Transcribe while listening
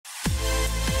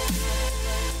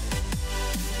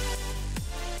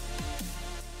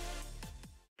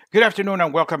Good afternoon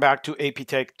and welcome back to AP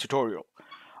Tech Tutorial.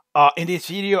 In this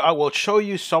video, I will show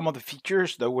you some of the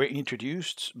features that were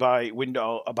introduced by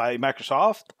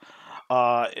Microsoft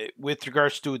with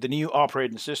regards to the new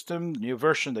operating system, the new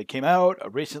version that came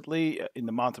out recently in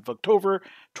the month of October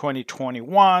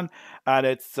 2021, and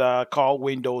it's called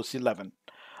Windows 11.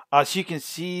 As you can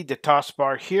see, the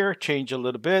taskbar here changed a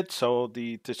little bit. So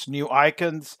this new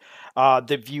icons,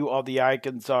 the view of the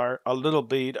icons are a little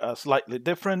bit slightly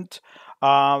different.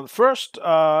 First,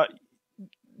 as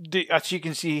you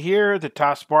can see here, the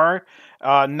taskbar.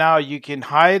 Now you can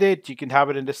hide it. You can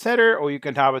have it in the center, or you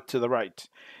can have it to the right.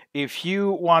 If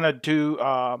you want to do,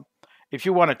 if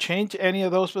you want to change any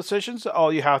of those positions,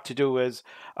 all you have to do is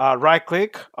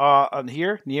right-click on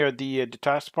here near the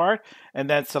taskbar, and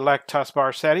then select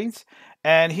taskbar settings.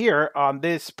 And here on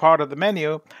this part of the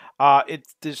menu,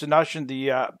 there's an option.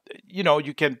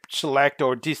 You can select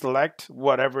or deselect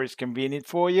whatever is convenient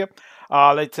for you.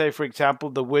 Let's say, for example,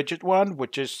 the widget one,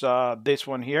 which is this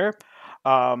one here.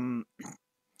 Um,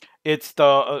 it's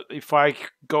the if I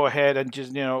go ahead and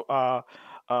just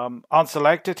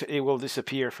unselect it, it will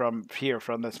disappear from here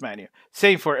from this menu.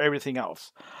 Same for everything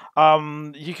else.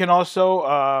 You can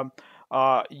also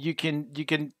you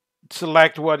can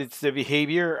select what is the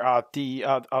behavior of the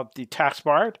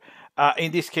taskbar.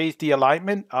 In this case, the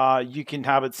alignment. You can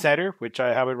have it center, which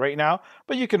I have it right now,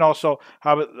 but you can also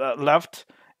have it left.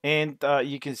 And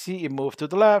you can see it moved to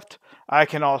the left. I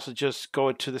can also just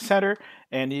go to the center,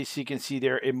 and as you can see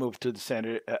there, it moved to the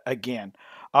center again.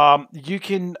 You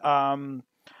can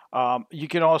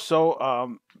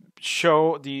also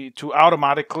show to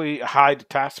automatically hide the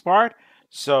taskbar.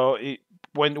 So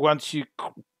once you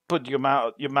put your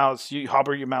mouse, you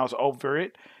hover your mouse over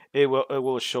it, it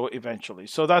will show eventually.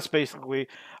 So that's basically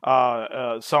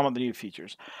some of the new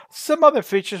features. Some other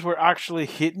features were actually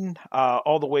hidden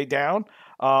all the way down.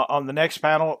 On the next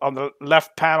panel, on the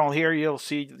left panel here, you'll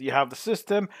see you have the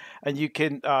system, and you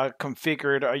can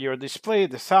configure your display,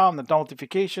 the sound, the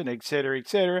notification,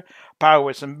 etc.,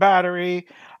 powers and battery,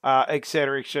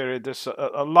 etc. There's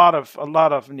a lot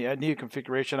of new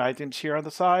configuration items here on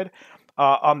the side.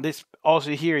 On this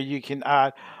also here you can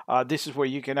add this is where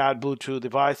you can add Bluetooth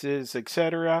devices,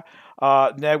 etc.,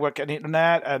 network and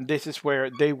internet, and this is where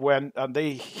they went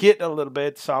they hit a little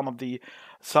bit some of the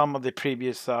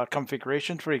previous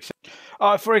configuration.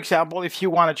 For example, if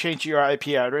you want to change your IP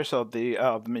address of the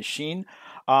machine,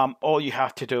 all you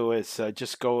have to do is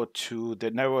just go to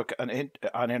the network on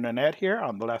internet here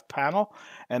on the left panel,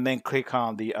 and then click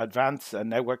on the advanced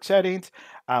network settings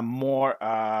and more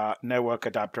network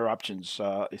adapter options,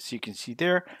 as you can see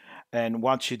there. And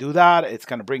once you do that, it's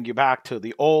going to bring you back to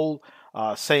the old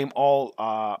same old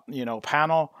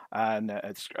panel and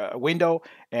it's a window.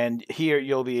 And here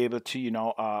you'll be able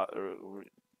to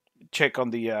check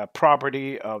on the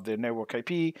property of the network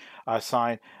IP,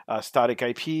 assign static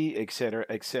IP, etc.,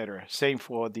 etc. Same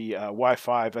for the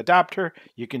Wi-Fi adapter.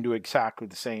 You can do exactly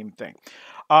the same thing.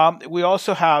 We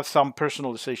also have some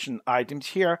personalization items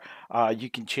here. You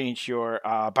can change your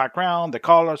background, the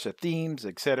colors, the themes,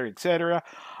 etc., etc.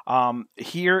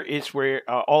 Here is where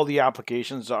all the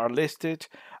applications are listed,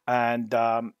 and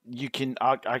you can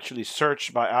actually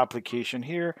search by application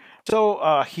here.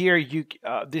 So here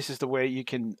this is the way you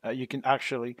can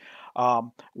actually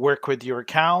work with your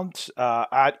account,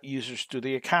 add users to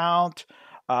the account,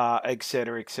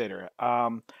 etc., etc.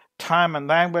 Time and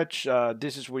language.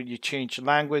 This is where you change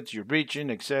language, your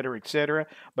region, etc., etc.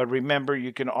 But remember,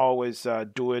 you can always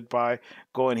do it by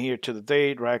going here to the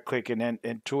date, right click and then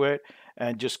into it,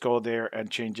 and just go there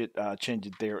and change it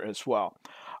there as well.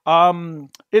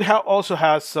 It also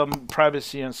has some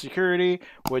privacy and security,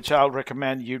 which I'll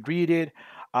recommend you read it.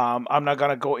 I'm not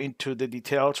gonna go into the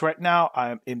details right now.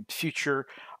 I'm in future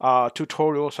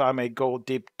tutorials. I may go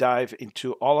deep dive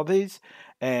into all of these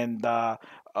and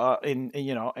in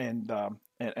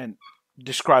and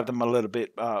describe them a little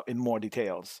bit in more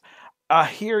details.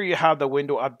 Here you have the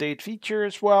window update feature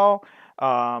as well.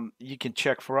 You can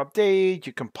check for update,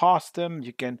 you can pause them,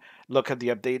 you can look at the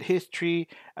update history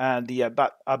and the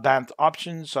advanced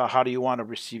options. How do you want to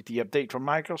receive the update from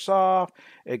Microsoft,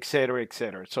 etc.,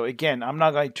 etc. So again, I'm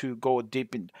not going to go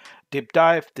deep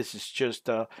dive. This is just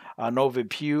an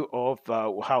overview of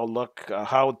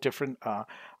how different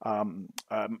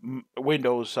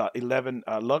Windows 11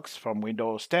 looks from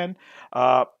Windows 10.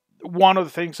 One of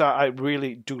the things I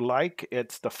really do like,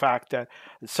 it's the fact that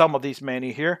some of these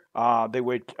menu here,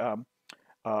 the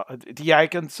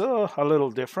icons are a little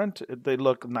different. They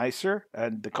look nicer,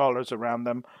 and the colors around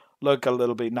them look a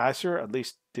little bit nicer. At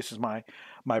least this is my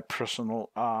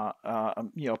personal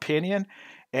opinion.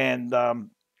 And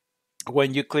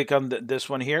when you click on this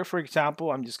one here, for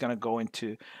example, I'm just going to go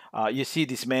into, you see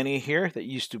this menu here that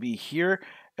used to be here.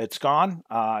 It's gone.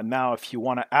 Now, if you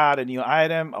want to add a new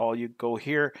item, or you go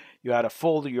here, you add a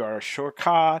folder, you add a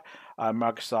shortcut,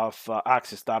 Microsoft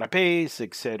Access Database,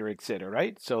 etc.,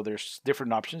 right? So there's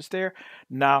different options there.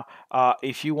 Now,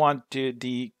 if you want to,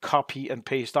 the copy and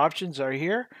paste options are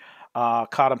here.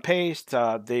 Cut and paste,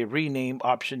 the rename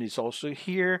option is also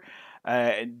here.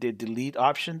 The delete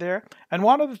option there. And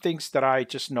one of the things that I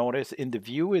just noticed in the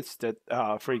view is that,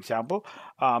 for example,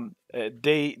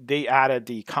 they added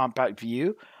the compact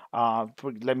view.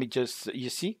 Let me just, you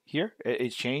see here,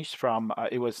 it's changed from,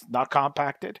 it was not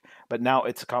compacted, but now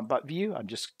it's a compact view. I'm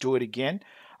just do it again.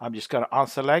 I'm just going to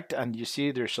unselect, and you see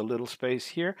there's a little space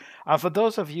here. For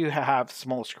those of you who have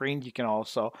small screen, you can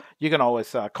always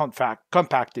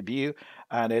compact the view,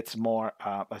 and it's more,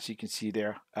 as you can see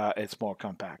there, it's more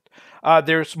compact.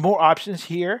 There's more options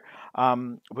here,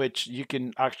 which you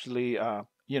can actually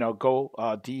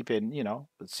go deep and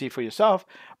see for yourself.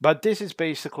 But this is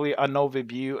basically an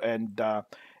overview and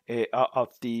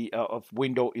of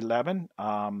Windows 11.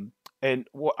 And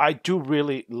I do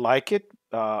really like it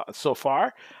so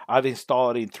far. I've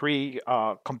installed it in three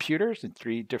computers in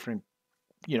three different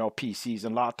PCs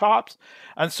and laptops,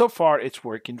 and so far it's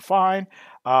working fine.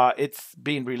 It's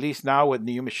being released now with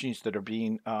new machines that are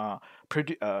being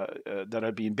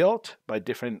built by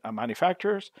different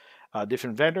manufacturers,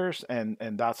 different vendors, and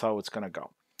that's how it's going to go.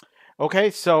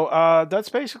 Okay, so that's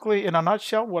basically in a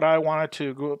nutshell what I wanted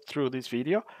to go through this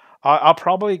video. I'll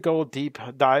probably go deep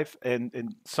dive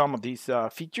in some of these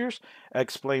features,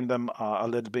 explain them a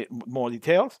little bit more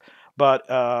details. But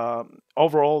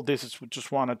overall, this is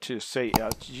just wanted to say,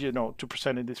 to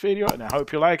present in this video, and I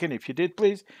hope you like it. If you did,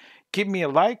 please give me a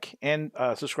like and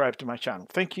subscribe to my channel.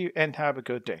 Thank you, and have a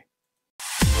good day.